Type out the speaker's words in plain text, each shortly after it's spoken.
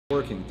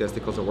Working.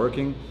 Testicles are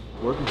working.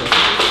 Working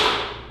testicles.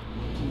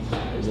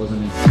 It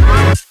wasn't easy.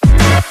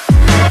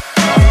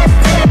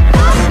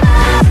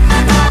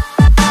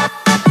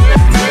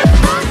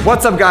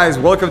 What's up guys,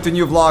 welcome to a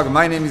new vlog.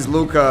 My name is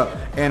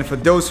Luka, and for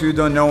those who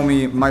don't know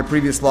me, my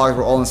previous vlogs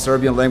were all in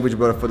Serbian language,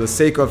 but for the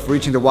sake of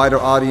reaching the wider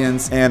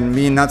audience and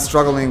me not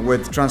struggling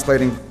with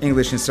translating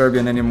English in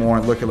Serbian anymore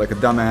and looking like a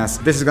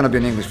dumbass, this is gonna be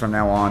in English from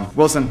now on.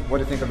 Wilson, what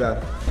do you think of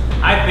that?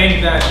 I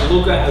think that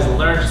Luka has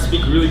learned to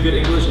speak really good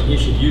English and he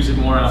should use it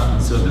more often,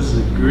 so this is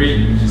a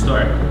great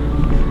start.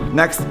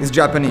 Next is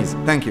Japanese.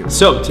 Thank you.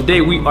 So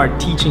today we are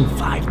teaching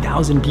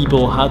 5,000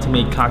 people how to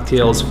make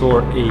cocktails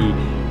for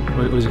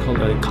what was it called?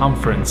 A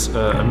conference,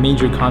 a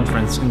major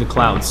conference in the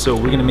clouds. So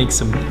we're gonna make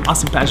some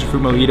awesome passion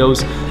fruit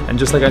mojitos, and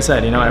just like I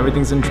said, you know,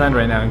 everything's in trend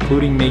right now,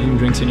 including making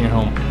drinks in your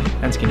home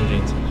and skinny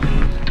jeans.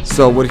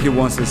 So what he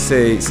wants to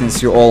say,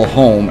 since you're all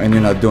home and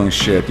you're not doing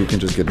shit, you can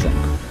just get drunk,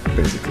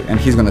 basically. And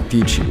he's gonna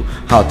teach you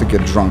how to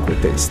get drunk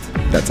with taste.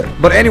 That's it.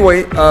 But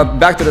anyway,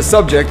 back to the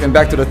subject and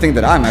back to the thing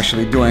that I'm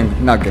actually doing,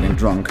 not getting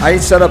drunk. I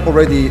set up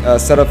already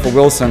set up for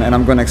Wilson, and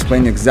I'm gonna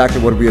explain exactly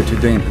what we are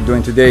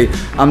doing today.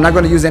 I'm not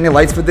gonna use any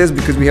lights for this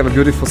because we have a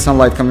beautiful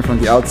sunlight coming from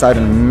the outside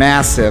and a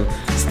massive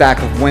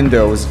stack of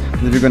windows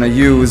that we're gonna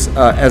use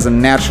as a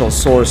natural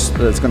source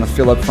that's gonna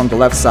fill up from the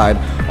left side.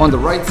 On the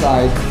right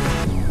side,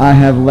 I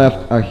have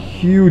left a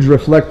huge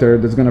reflector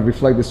that's gonna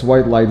reflect this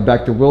white light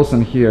back to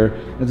Wilson here.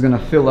 It's gonna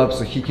fill up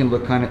so he can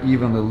look kind of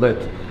evenly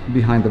lit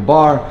behind the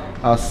bar.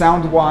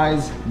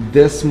 Sound-wise,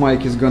 this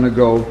mic is gonna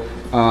go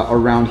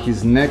around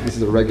his neck. This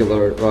is a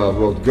regular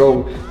Rode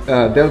Go.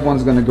 That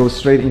one's gonna go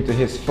straight into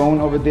his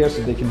phone over there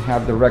so they can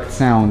have direct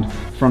sound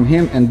from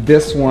him. And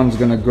this one's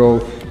gonna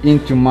go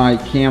into my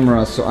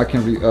camera so I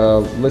can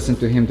listen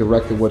to him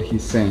directly what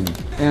he's saying.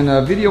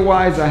 And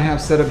video-wise, I have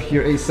set up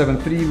here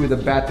A7 III with a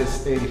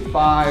Batis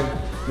 85.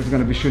 It's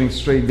going to be shooting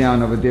straight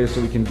down over there so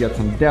we can get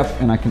some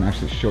depth, and I can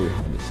actually show you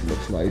how this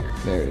looks like.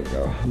 There you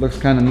go. Looks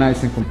kind of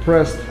nice and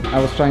compressed. I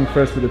was trying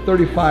first with the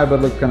 35, but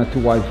it looked kind of too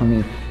wide for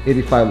me.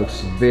 85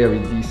 looks very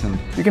decent.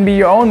 You can be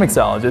your own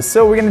mixologist.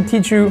 So we're going to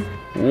teach you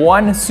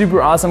one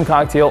super awesome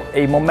cocktail,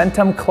 a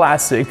momentum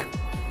classic,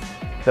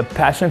 the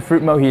passion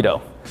fruit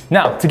mojito.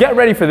 Now, to get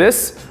ready for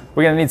this,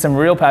 we're going to need some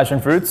real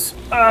passion fruits.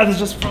 This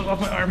just fell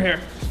off my arm here.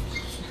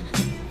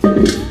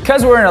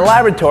 Because we're in a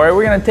laboratory,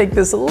 we're gonna take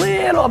this a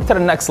little up to the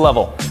next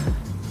level.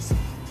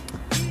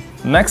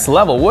 Next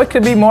level, what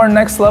could be more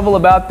next level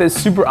about this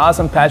super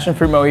awesome passion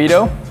fruit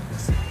mojito?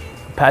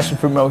 Passion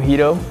fruit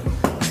mojito,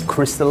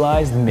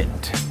 crystallized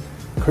mint.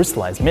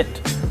 Crystallized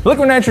mint.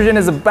 Liquid nitrogen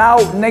is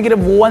about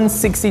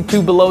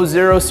 -162 below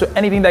zero, so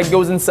anything that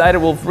goes inside it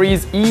will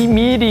freeze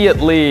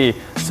immediately,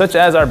 such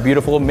as our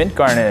beautiful mint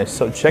garnish.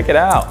 So check it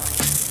out.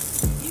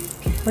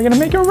 We're gonna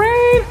make it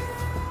rain.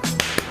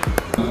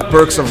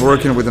 Perks of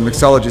working with a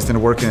mixologist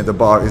and working at the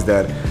bar is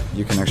that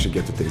you can actually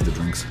get to taste the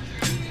drinks.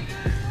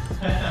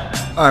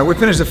 Alright, we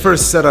finished the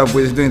first setup.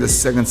 We're doing the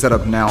second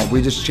setup now.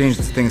 We just changed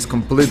things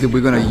completely.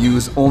 We're gonna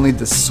use only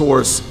the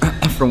source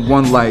from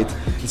one light.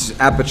 This is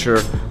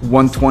aperture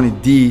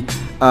 120D.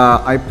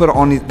 I put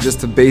only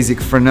just a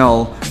basic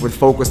Fresnel with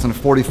focus on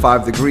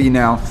 45 degree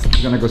now.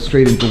 We're gonna go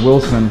straight into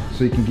Wilson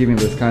so you can give him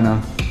this kind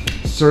of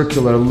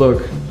circular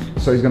look.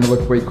 So he's gonna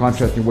look way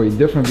contrasting, way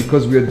different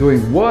because we are doing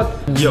what?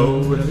 Where's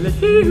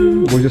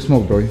your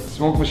smoke, bro?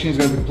 Smoke machine is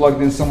gonna be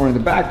plugged in somewhere in the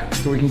back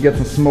so we can get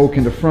some smoke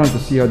in the front to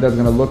see how that's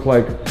gonna look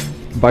like.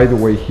 By the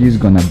way, he's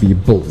gonna be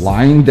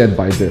blinded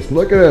by this.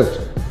 Look at this.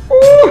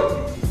 Woo!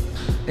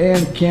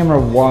 And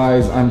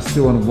camera-wise, I'm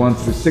still on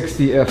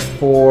 1:60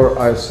 f4,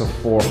 ISO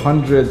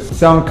 400.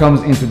 Sound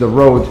comes into the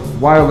Rode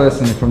wireless,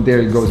 and from there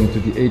it goes into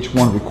the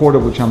H1 recorder,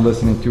 which I'm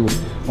listening to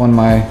on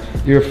my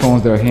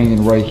earphones that are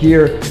hanging right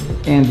here.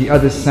 And the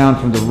other sound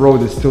from the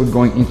Rode is still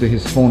going into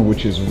his phone,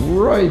 which is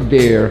right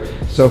there.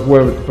 So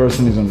whoever the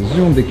person is on the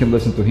Zoom, they can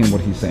listen to him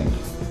what he's saying.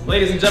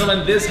 Ladies and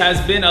gentlemen, this has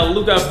been a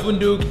Luka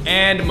Funduk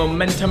and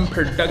Momentum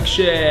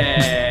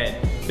production.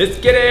 Let's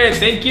get it.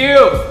 Thank you.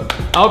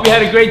 I hope you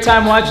had a great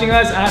time watching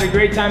us. I had a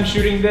great time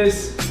shooting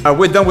this.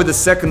 We're done with the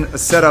second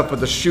setup of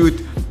the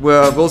shoot,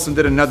 where Wilson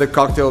did another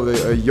cocktail,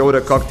 a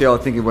Yoda cocktail. I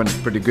think it went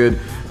pretty good.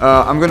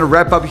 I'm gonna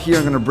wrap up here.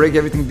 I'm gonna break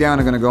everything down.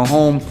 I'm gonna go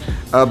home,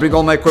 bring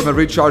all my equipment,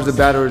 recharge the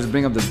batteries,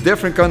 bring up the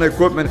different kind of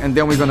equipment, and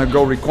then we're gonna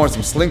go record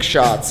some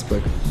slingshots.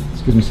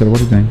 Excuse me, sir, what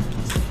are you doing?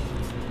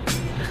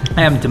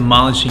 I am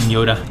demolishing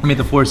Yoda. May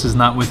the force is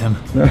not with him.